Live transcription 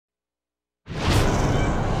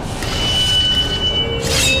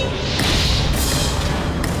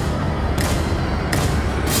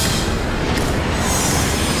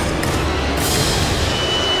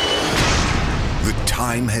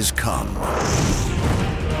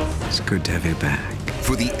It's good to have you back.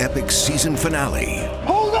 For the epic season finale.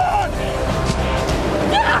 Hold on!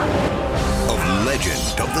 Of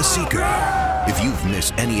Legend of the Seeker. If you've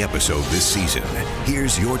missed any episode this season,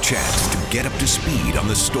 here's your chance to get up to speed on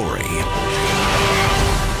the story.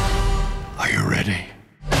 Are you ready?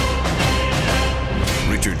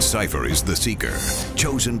 Richard Cypher is the Seeker,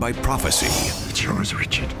 chosen by prophecy. It's yours,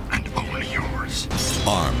 Richard, and only yours.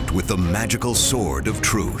 Armed with the magical sword of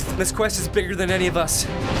truth. This quest is bigger than any of us.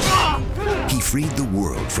 He freed the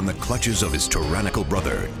world from the clutches of his tyrannical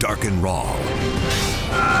brother, Darken Rahl.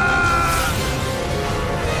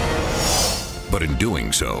 But in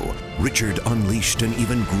doing so, Richard unleashed an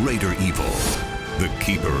even greater evil, the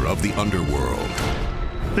Keeper of the Underworld.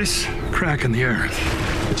 This crack in the earth,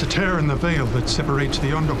 it's a tear in the veil that separates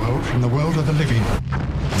the underworld from the world of the living.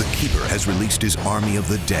 The Keeper has released his army of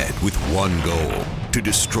the dead with one goal, to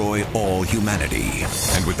destroy all humanity.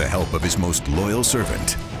 And with the help of his most loyal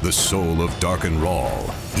servant, the soul of Darken Rahl,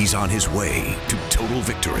 he's on his way to total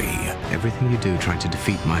victory. Everything you do trying to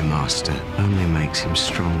defeat my master only makes him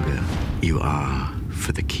stronger. You are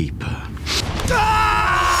for the Keeper.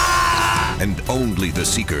 And only the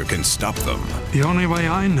Seeker can stop them. The only way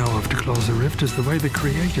I know of to close the rift is the way the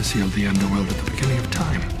Creator sealed the underworld at the beginning of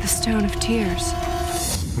time. The Stone of Tears.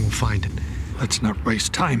 We'll find it. Let's not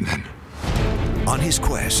waste time then. On his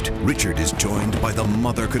quest, Richard is joined by the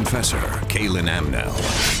Mother Confessor, Kahlan.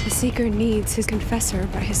 The Seeker needs his confessor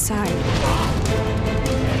by his side.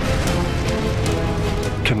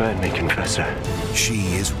 Command me, Confessor.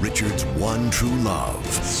 She is Richard's one true love.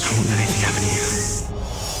 I won't let anything happen to you.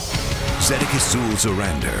 Zedeck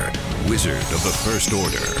Zul-Zorander, Wizard of the First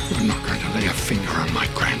Order. You're not going to lay a finger on my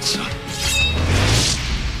grandson.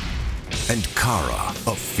 And Kara,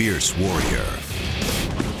 a fierce warrior.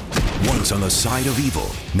 Once on the side of evil,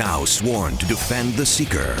 now sworn to defend the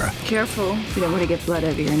Seeker. Careful, you don't want to get blood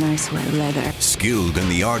over your nice wet leather. Skilled in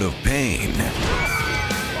the art of pain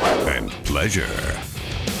and pleasure.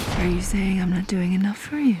 Are you saying I'm not doing enough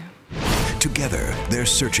for you? Together, they're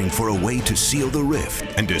searching for a way to seal the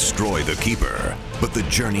rift and destroy the Keeper. But the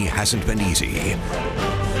journey hasn't been easy.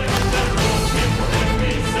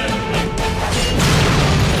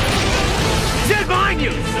 Stand behind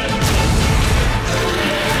you!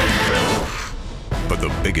 But the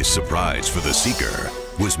biggest surprise for the Seeker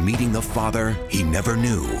was meeting the father he never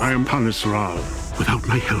knew. I am Panis Rahl. Without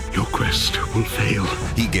my help, your quest will fail.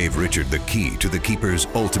 He gave Richard the key to the Keeper's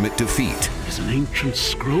ultimate defeat. It's an ancient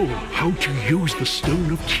scroll. How to use the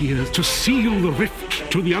Stone of Tears to seal the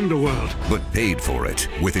rift to the underworld. But paid for it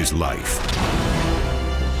with his life.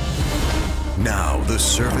 Now the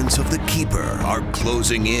servants of the Keeper are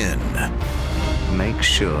closing in. Make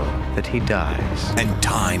sure that he dies. And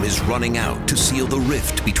time is running out to seal the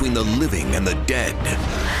rift between the living and the dead,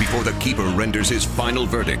 before the Keeper renders his final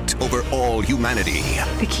verdict over all humanity.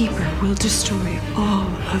 The Keeper will destroy all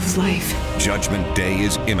of life. Judgment Day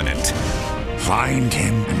is imminent. Find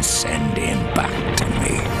him and send him back to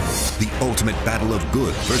me. The ultimate battle of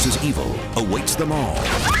good versus evil awaits them all.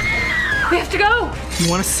 We have to go! You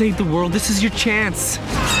want to save the world? This is your chance.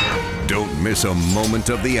 Don't miss a moment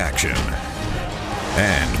of the action.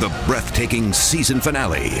 And the breathtaking season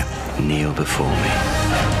finale. Kneel before me.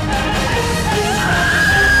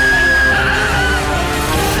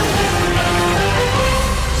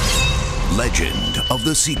 Legend of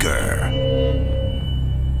the Seeker.